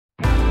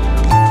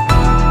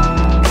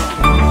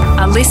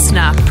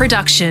listener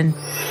production.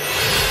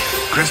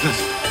 Christmas,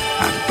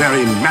 a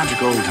very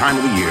magical time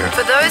of the year.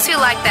 For those who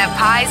like their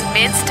pies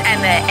minced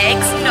and their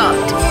eggs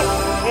knocked.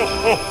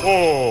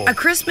 A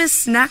Christmas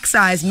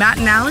snack-size Matt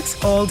and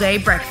Alex all-day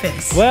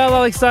breakfast. Well,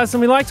 Alex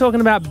Dyson, we like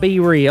talking about be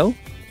real.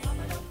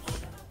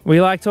 We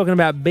like talking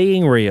about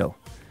being real.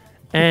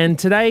 And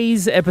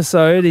today's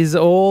episode is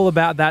all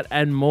about that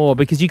and more,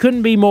 because you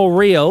couldn't be more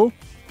real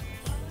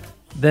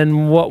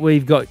than what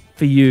we've got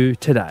for you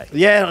today.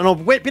 Yeah, and a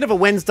bit of a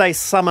Wednesday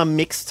summer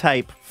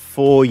mixtape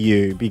for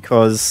you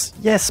because,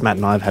 yes, Matt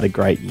and I have had a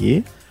great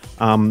year.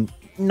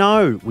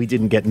 No, we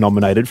didn't get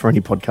nominated for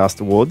any podcast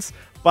awards,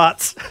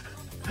 but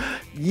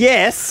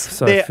yes,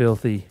 So there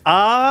filthy.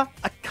 are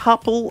a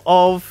couple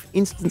of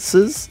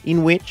instances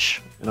in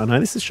which, and I know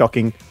this is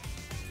shocking,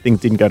 things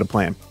didn't go to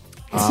plan.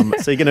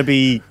 So you're going to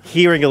be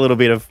hearing a little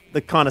bit of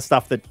the kind of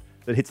stuff that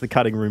hits the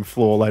cutting room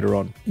floor later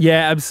on.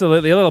 Yeah,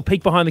 absolutely. A little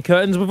peek behind the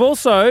curtains. We've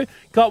also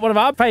got one of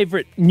our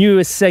favourite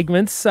newest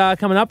segments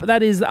coming up.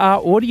 That is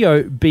our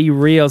audio Be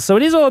Real. So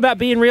it is all about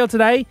being real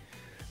today.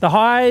 The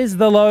highs,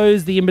 the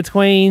lows, the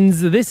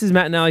in-betweens. This is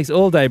Matt and Alex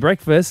all-day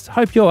breakfast.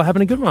 Hope you're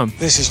having a good one.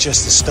 This is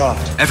just the start.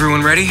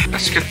 Everyone ready?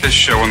 Let's get this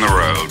show on the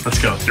road.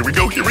 Let's go. Here we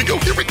go.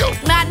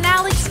 Matt and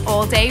Alex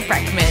all-day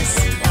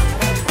breakfast.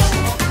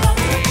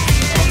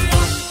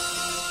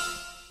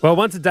 Well,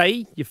 once a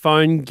day, your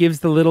phone gives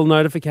the little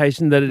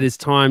notification that it is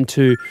time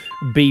to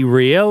be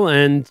real.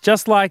 And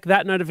just like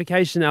that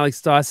notification,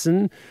 Alex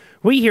Dyson,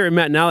 we here at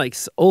Matt and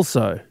Alex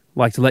also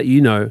like to let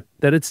you know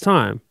that it's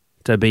time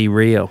to be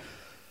real.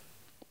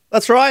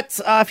 That's right.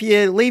 If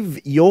you leave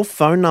your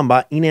phone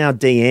number in our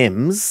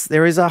DMs,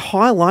 there is a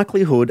high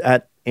likelihood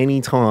at any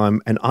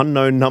time an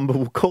unknown number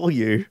will call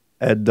you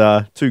and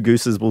two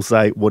gooses will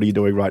say, what are you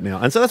doing right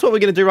now? And so that's what we're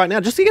going to do right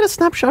now, just to get a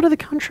snapshot of the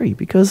country,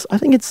 because I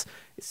think it's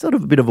sort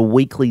of a bit of a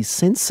weekly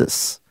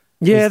census.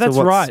 Yeah, as to that's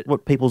what's- right.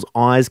 What people's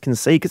eyes can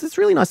see, because it's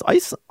really nice.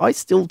 I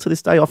still, to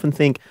this day, often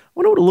think, I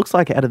wonder what it looks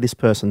like out of this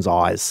person's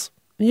eyes.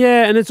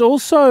 Yeah, and it's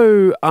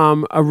also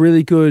a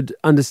really good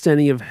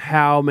understanding of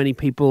how many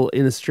people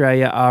in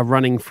Australia are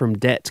running from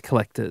debt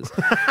collectors,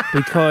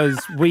 because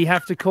we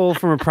have to call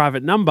from a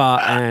private number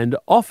and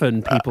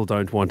often people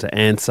don't want to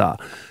answer.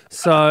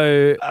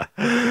 So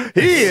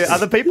Here are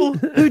the people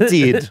who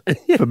did.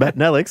 For Matt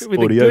and Alex, with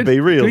a Audio good,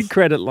 Be Real. good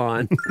credit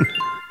line.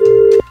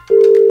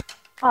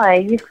 Hi,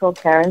 you've called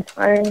Karen's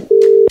phone.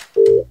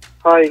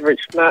 Hi, you've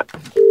reached Matt.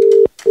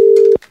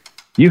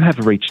 You have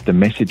reached the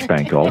message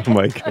bank of... Oh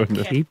my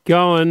goodness. Keep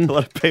going. A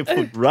lot of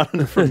people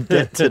running from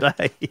debt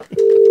today.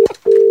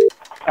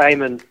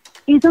 Eamon.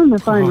 He's on the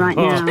phone right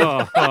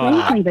now.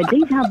 Please leave a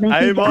detailed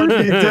message. Aim on,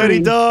 you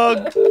dirty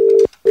dog.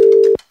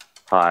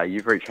 Hi,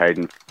 you've reached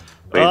Hayden.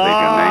 Please leave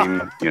your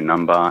name, your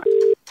number.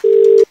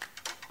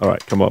 All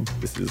right, come on.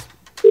 This is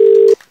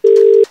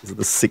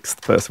the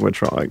sixth person we're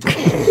trying.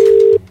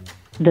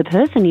 The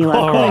person you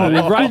are calling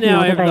is Right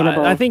now, not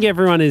available. I think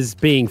everyone is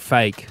being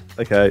fake.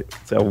 Okay,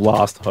 it's our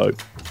last hope.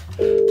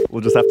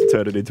 We'll just have to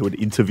turn it into an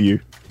interview.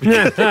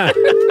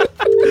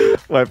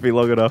 Won't be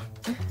long enough.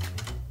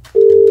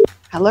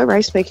 Hello,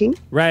 Ray speaking.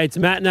 Ray, it's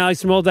Matt and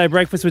Alex from All Day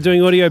Breakfast. We're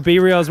doing audio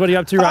B-Reels. What are you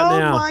up to right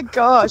now? Oh my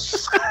gosh.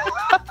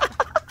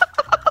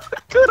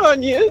 Good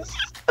on you.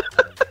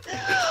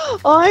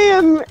 I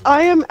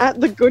am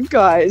at the Good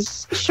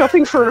Guys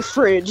shopping for a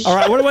fridge. All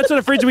right, what sort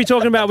of fridge are we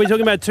talking about? Are we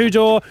talking about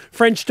two-door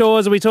French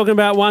doors? Are we talking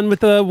about one with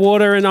the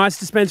water and ice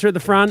dispenser at the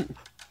front?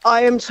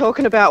 I am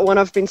talking about one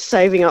I've been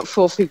saving up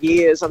for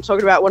years. I'm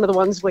talking about one of the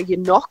ones where you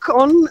knock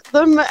on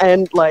them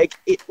and like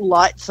it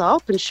lights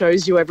up and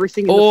shows you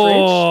everything in the fridge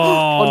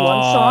on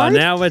one side.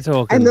 Now we're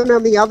talking. And then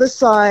on the other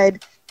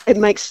side, it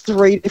makes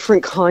 3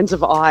 different kinds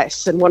of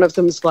ice, and one of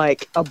them's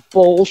like a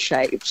ball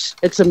shaped.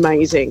 It's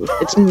amazing.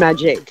 It's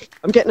magic.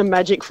 I'm getting a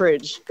magic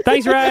fridge.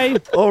 Thanks, Ray.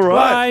 All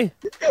right.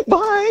 Bye.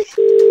 Bye.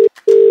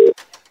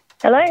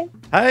 Hello?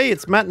 Hey,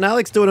 it's Matt and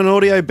Alex doing an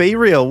Audio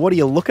B-Reel. What are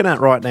you looking at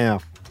right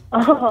now?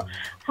 Oh,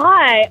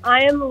 hi.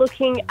 I am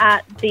looking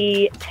at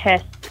the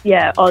test,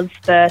 Oz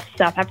versus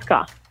South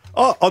Africa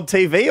Oh, on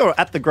TV or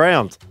at the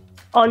ground?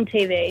 on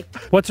TV.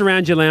 What's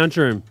around your lounge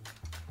room?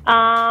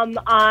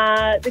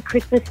 The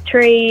Christmas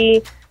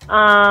tree.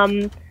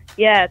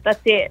 That's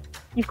it.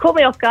 You've caught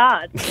me off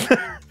guard.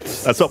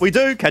 That's what we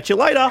do. Catch you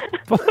later.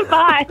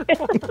 Bye.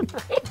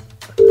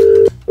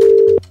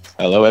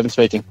 Hello, Evan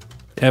speaking.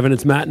 Evan,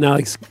 it's Matt and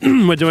Alex.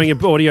 We're doing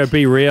an audio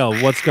Be Real.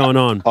 What's going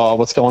on? Oh,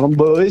 what's going on,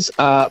 boys?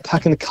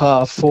 Packing the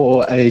car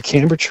for a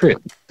Canberra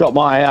trip. Got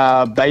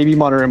my baby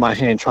monitor in my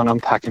hand, trying to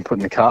unpack and put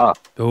in the car.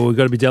 Oh, we've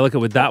got to be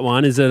delicate with that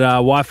one. Is it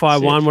Wi-Fi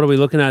 1? What are we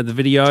looking at? The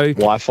video?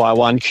 Wi-Fi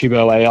 1,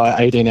 Cubo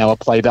AI, 18-hour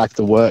playback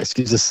that works.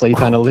 Gives us sleep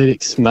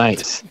analytics,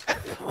 mate.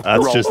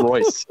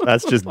 Rolls-Royce.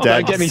 That's just Don't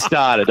Dad's. get me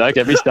started. Don't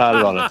get me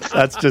started on it.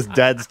 That's just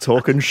Dad's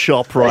talking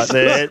shop right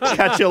there.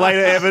 Catch you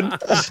later, Evan.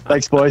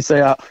 Thanks, boys. See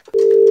ya.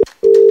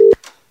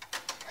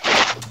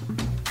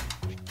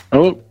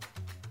 Oh,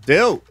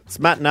 Dill, it's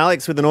Matt and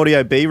Alex with an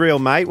Audio B-Reel,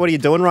 mate. What are you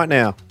doing right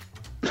now?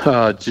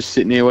 Just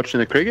sitting here watching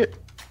the cricket.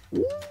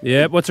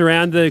 Yeah, what's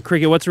around the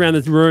cricket? What's around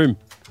the room?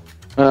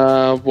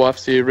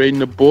 Wife's here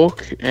reading a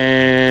book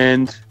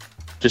and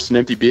just an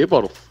empty beer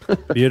bottle.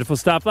 Beautiful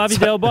stuff. Love you,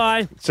 Del.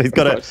 Bye. She's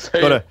got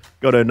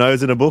her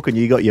nose in a book and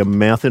you got your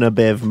mouth in a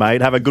bev,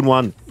 mate. Have a good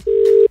one.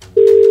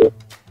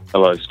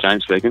 Hello, it's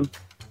James speaking.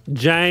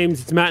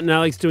 James, it's Matt and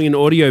Alex doing an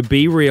audio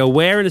B-reel.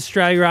 Where in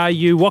Australia are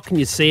you? What can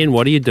you see and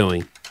what are you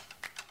doing?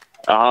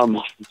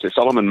 It's a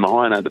Solomon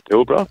Mine at the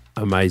Pilbara.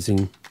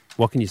 Amazing.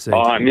 What can you see?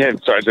 Yeah,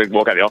 sorry to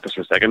walk out of the office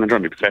for a second. I'm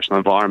trying to be a professional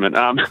environment.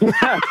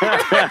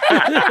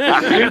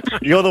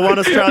 You're the one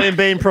Australian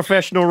being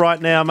professional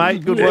right now,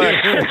 mate. Good work.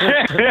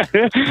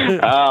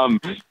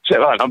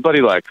 I'm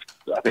bloody I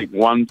think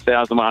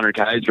 1,100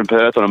 k's from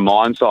Perth on a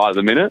mine site at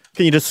the minute.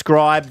 Can you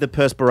describe the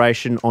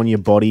perspiration on your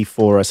body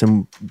for us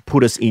and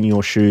put us in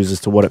your shoes as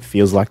to what it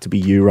feels like to be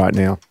you right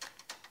now?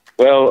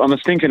 Well, I'm a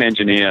stinking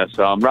engineer,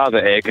 so I'm rather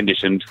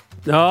air-conditioned.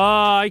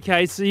 Oh,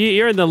 okay. So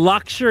you're in the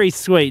luxury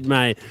suite,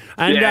 mate.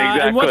 And,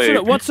 yeah, exactly.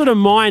 And what sort of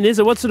mine is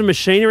it? What sort of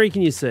machinery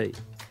can you see?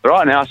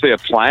 Right now I see a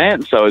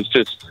plant, so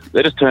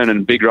they're just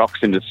turning big rocks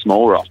into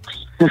small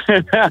rocks.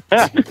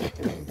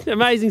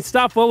 Amazing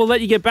stuff. Well, we'll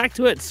let you get back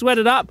to it. Sweat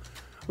it up.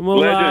 And we'll,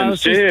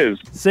 Legends. Cheers.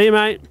 See you,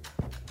 mate.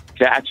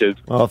 Catches.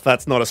 Well, if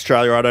that's not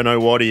Australia, I don't know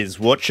what is.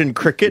 Watching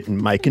cricket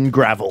and making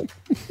gravel.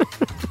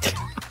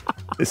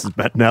 This is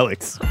Matt and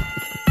Alex.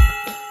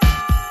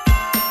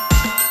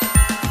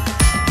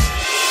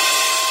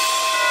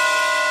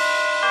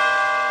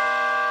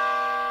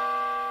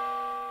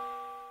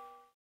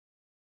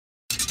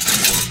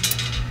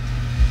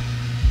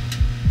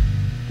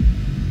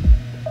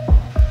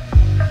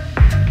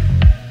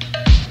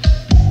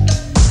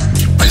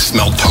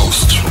 Smell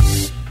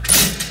toast.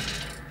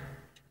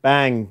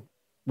 Bang.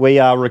 We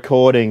are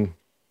recording.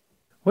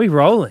 We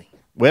rolling?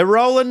 We're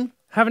rolling.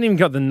 Haven't even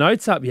got the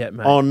notes up yet,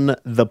 mate. On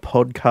the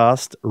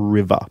podcast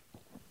river.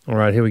 All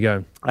right, here we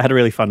go. I had a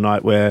really fun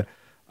night where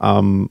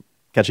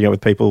catching up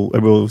with people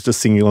and we were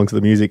just singing along to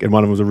the music and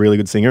one of them was a really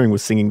good singer and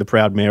was singing the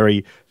Proud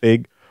Mary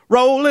thing.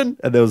 Rolling.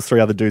 And there was 3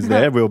 other dudes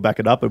there. We all back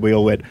it up and we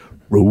all went,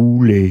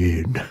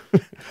 rolling.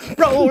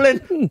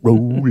 Rolling.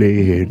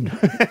 Rolling.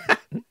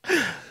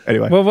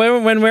 Anyway. Well,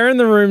 when we're in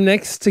the room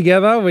next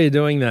together, we're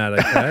doing that,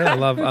 okay? I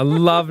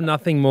love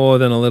nothing more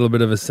than a little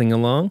bit of a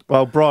sing-along.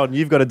 Well, Bron,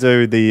 you've got to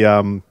do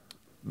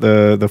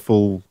the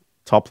full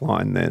top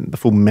line then, the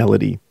full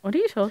melody. What are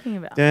you talking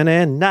about?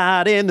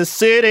 Night in the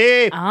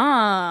city.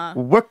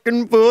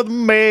 Working for the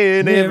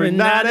man every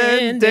night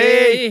and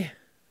day.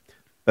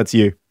 That's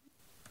you.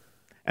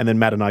 And then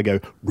Matt and I go,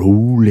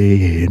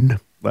 rolling,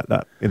 like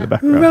that in the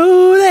background.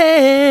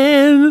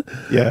 Rolling.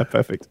 Yeah,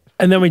 perfect.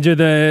 And then we do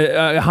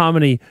the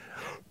harmony.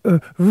 Rolling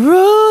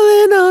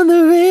on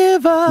the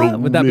river.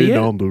 Would that be it?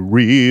 Rolling on the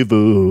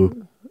river.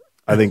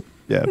 I think,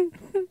 yeah,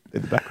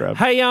 in the background.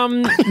 Hey,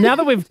 now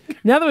that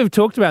we've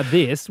talked about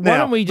this, why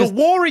don't we just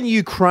the war in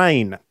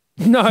Ukraine?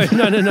 No.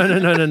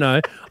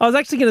 I was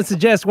actually going to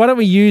suggest, why don't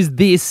we use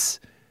this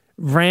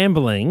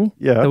rambling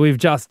that we've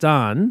just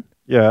done?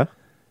 Yeah.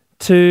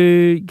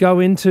 To go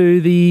into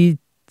the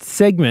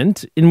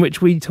segment in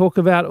which we talk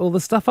about all the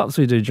stuff ups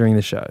we do during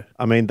the show.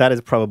 I mean, that is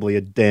probably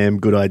a damn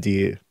good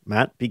idea,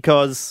 Matt,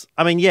 because,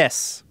 I mean,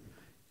 yes,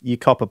 you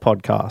cop a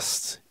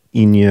podcast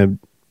in your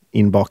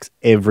inbox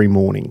every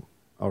morning,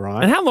 all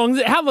right? And how long?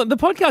 The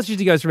podcast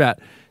usually goes for about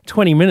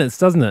 20 minutes,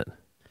 doesn't it?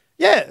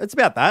 Yeah, it's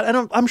about that.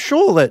 And I'm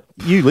sure that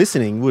you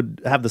listening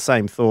would have the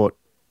same thought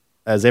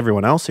as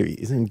everyone else who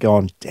is and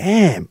gone,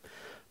 damn,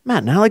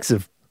 Matt and Alex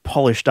have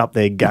polished up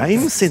their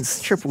game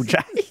since Triple J.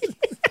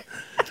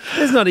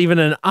 There's not even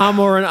an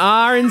or an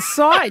R in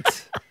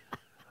sight.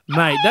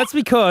 Mate, that's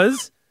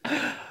because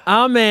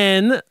our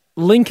man,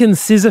 Lincoln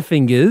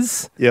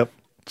Scissorfingers,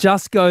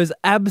 just goes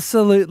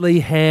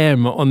absolutely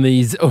ham on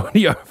these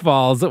audio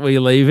files that we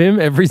leave him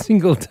every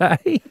single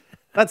day.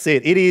 That's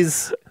it.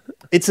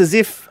 It's as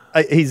if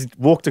he's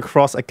walked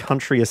across a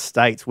country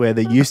estate where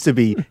there used to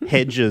be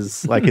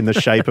hedges like in the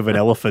shape of an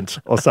elephant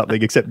or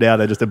something, except now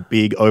they're just a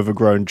big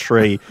overgrown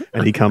tree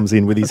and he comes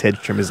in with his hedge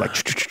trimmers like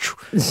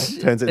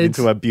turns it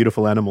into a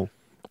beautiful animal.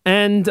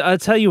 And I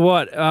tell you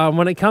what,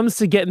 when it comes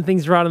to getting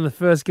things right on the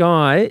first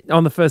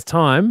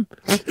time,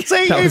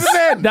 see,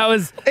 that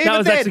was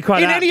actually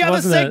quite in any other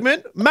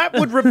segment, Matt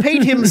would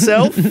repeat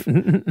himself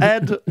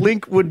and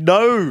Link would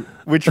know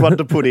which one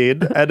to put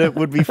in and it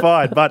would be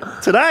fine.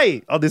 But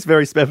today, on this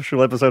very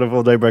special episode of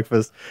All Day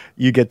Breakfast,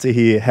 you get to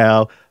hear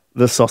how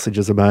the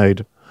sausages are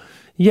made.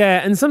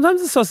 Yeah, and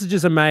sometimes the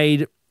sausages are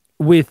made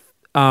with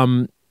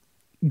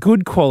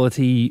good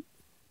quality,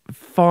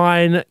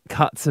 fine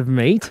cuts of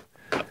meat.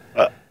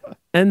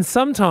 And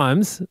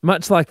sometimes,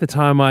 much like the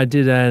time I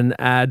did an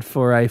ad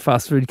for a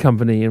fast food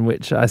company in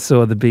which I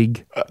saw the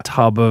big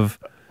tub of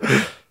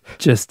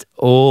just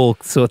all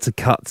sorts of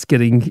cuts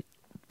getting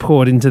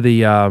poured into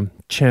the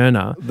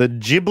churner. The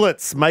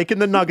giblets making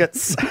the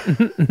nuggets.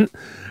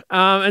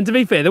 And to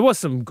be fair, there was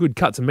some good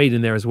cuts of meat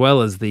in there as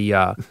well as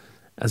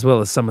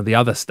some of the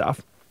other stuff.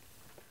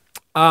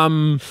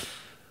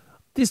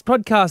 This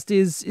podcast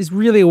is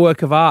really a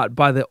work of art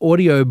by the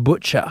audio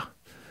butcher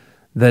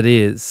that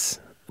is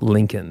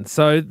Lincoln.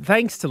 So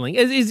thanks to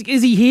Lincoln. Is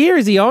he here?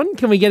 Is he on?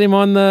 Can we get him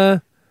on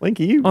the Link,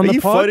 are On the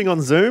you pod? floating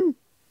on Zoom?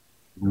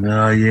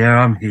 No, yeah,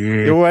 I'm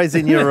here. You're always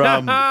in your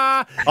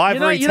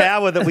ivory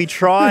tower that we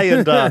try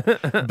and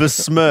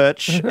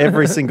besmirch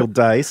every single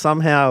day.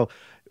 Somehow,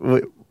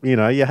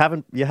 you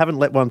haven't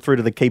let one through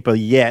to the keeper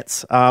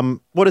yet.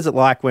 What is it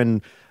like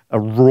when a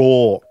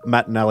raw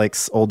Matt and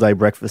Alex all-day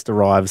breakfast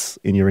arrives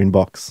in your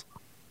inbox?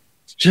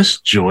 It's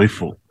just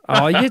joyful.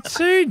 Oh, you're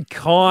too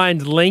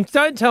kind, Link.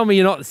 Don't tell me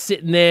you're not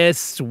sitting there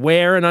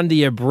swearing under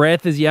your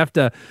breath as you have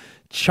to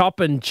chop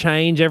and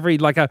change turn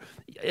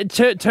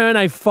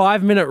a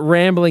 5-minute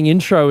rambling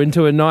intro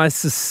into a nice,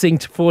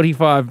 succinct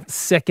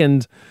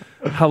 45-second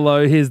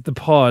hello, here's the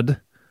pod.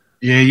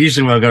 Yeah,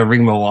 usually when I've got to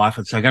ring my wife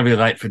and say, I'm going to be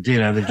late for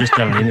dinner, they've just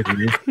done an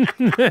interview.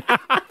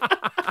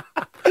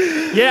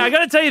 Yeah, I got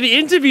to tell you, the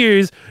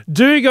interviews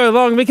do go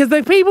long because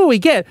the people we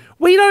get,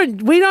 we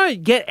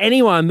don't get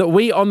anyone that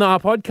we on our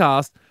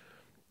podcast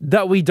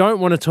that we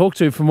don't want to talk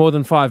to for more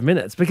than 5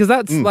 minutes because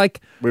that's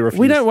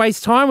we don't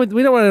waste time. We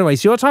don't want to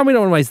waste your time. We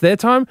don't want to waste their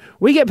time.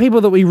 We get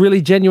people that we really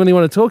genuinely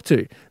want to talk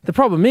to. The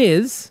problem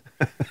is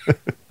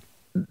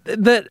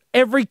that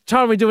every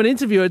time we do an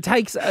interview,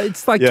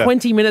 it's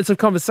 20 minutes of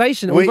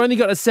conversation. And we've only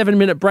got a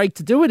 7-minute break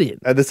to do it in.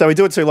 And so we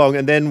do it too long,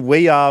 and then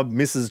we are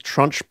Mrs.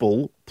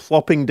 Trunchbull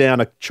plopping down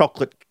a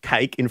chocolate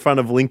cake in front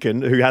of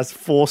Lincoln, who has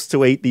forced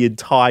to eat the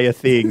entire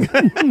thing.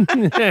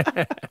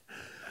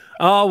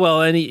 Oh,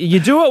 well, and you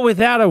do it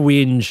without a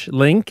whinge,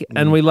 Link,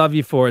 and we love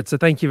you for it. So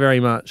thank you very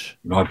much.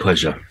 My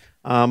pleasure.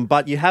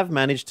 But you have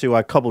managed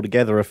to cobble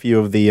together a few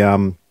of the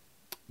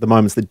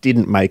moments that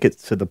didn't make it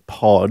to the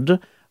pod.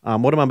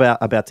 What am I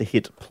about to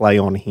hit play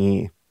on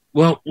here?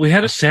 Well, we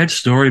had a sad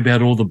story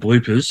about all the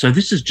bloopers, so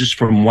this is just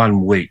from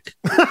 1 week.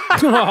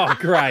 Oh,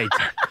 great.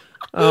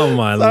 Oh,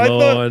 my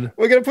Lord.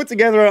 We're going to put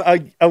together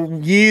a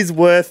year's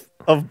worth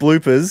of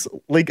bloopers.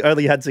 Link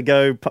only had to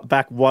go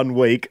back 1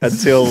 week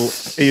until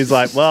he was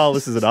like, well,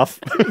 this is enough.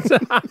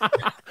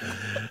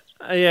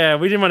 Yeah,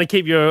 we didn't want to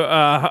keep you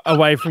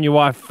away from your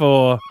wife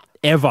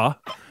forever.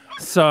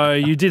 So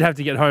you did have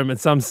to get home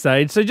at some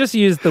stage. So just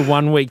use the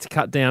 1 week to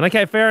cut down.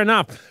 Okay, fair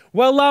enough.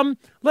 Well,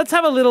 let's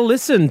have a little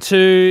listen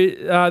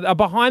to a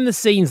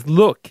behind-the-scenes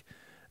look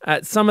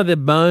at some of the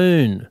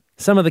bone,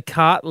 some of the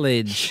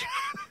cartilage,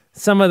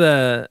 some of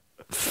the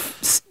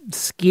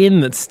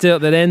skin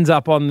that ends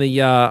up on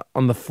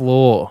the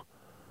floor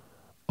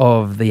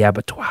of the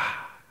abattoir.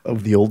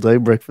 Of the all-day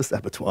breakfast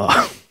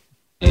abattoir.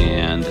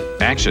 And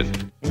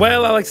action.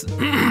 Well, Alex...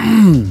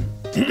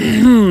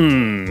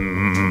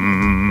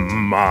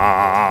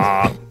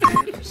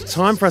 It's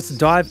time for us to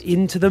dive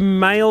into the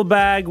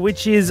mailbag,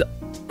 which is...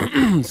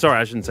 Sorry,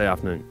 I shouldn't say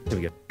afternoon. Here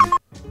we go.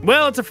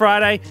 Well, it's a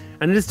Friday,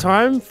 and it is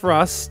time for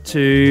us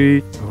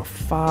to... Oh,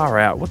 far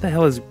out. What the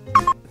hell is...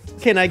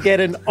 Can I get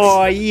an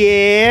oh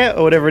yeah?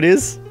 Or whatever it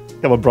is.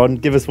 Come on, Bron,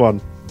 give us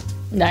one.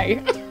 No.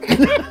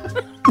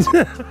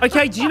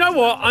 Okay, do you know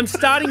what? I'm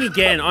starting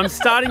again. I'm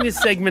starting this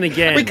segment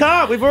again. We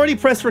can't. We've already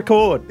pressed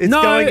record. It's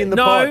going in the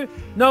pod.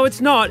 No,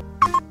 it's not.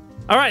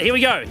 All right, here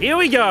we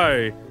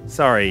go.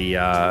 Sorry,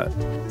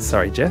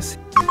 Jess.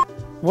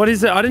 What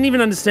is it? I didn't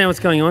even understand what's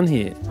going on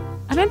here.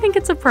 I don't think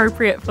it's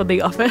appropriate for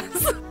The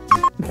Office.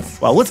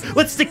 Well,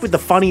 let's stick with the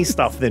funny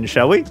stuff then,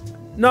 shall we?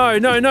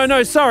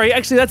 No. Sorry,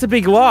 actually, that's a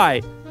big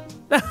lie.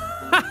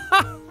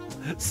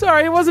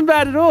 Sorry, it wasn't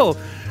bad at all.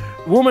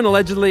 Woman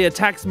allegedly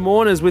attacks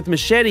mourners with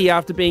machete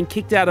after being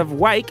kicked out of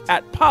wake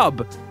at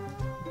pub.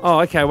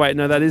 Oh, okay, wait,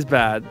 no, that is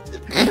bad.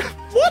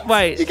 What?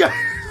 Wait.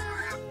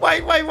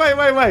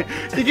 Wait.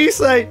 Did you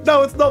say,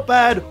 no, it's not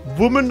bad,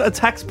 woman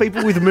attacks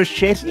people with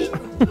machete?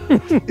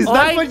 Is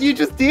that what you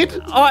just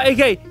did? Oh,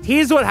 okay,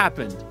 here's what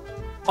happened.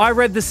 I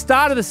read the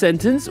start of the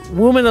sentence,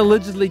 woman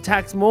allegedly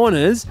attacks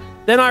mourners.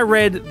 Then I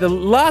read the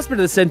last bit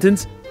of the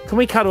sentence. Can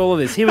we cut all of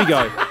this? Here we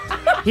go.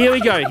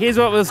 Here's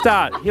what we'll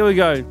start. Here we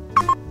go.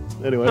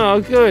 Anyway. Oh,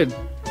 good.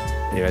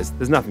 Anyways,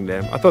 there's nothing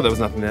there. I thought there was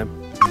nothing there.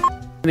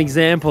 An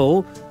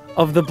example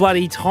of the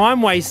bloody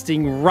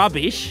time-wasting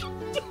rubbish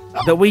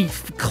that we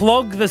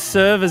clog the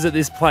servers at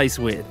this place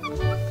with.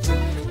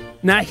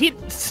 Now hit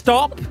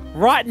stop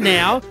right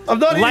now. I'm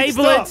not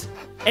label it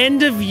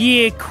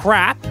end-of-year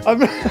crap.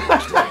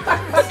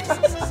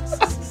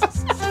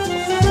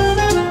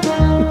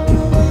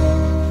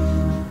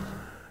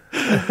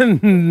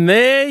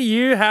 There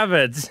you have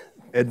it.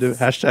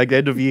 Hashtag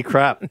end of year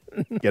crap.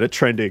 Get it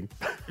trending.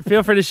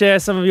 Feel free to share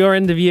some of your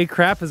end of year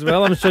crap as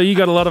well. I'm sure you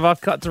got a lot of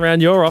offcuts around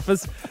your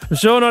office. I'm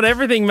sure not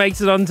everything makes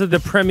it onto the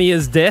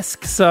Premier's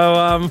desk,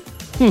 so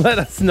let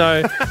us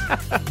know.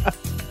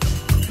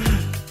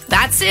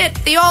 That's it.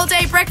 The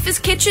all-day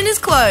breakfast kitchen is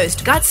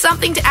closed. Got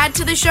something to add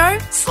to the show?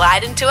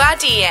 Slide into our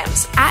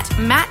DMs at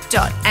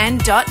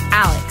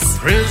matt.and.alex.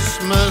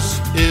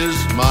 Christmas is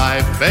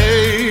my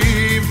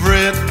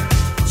favorite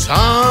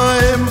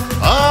time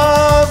of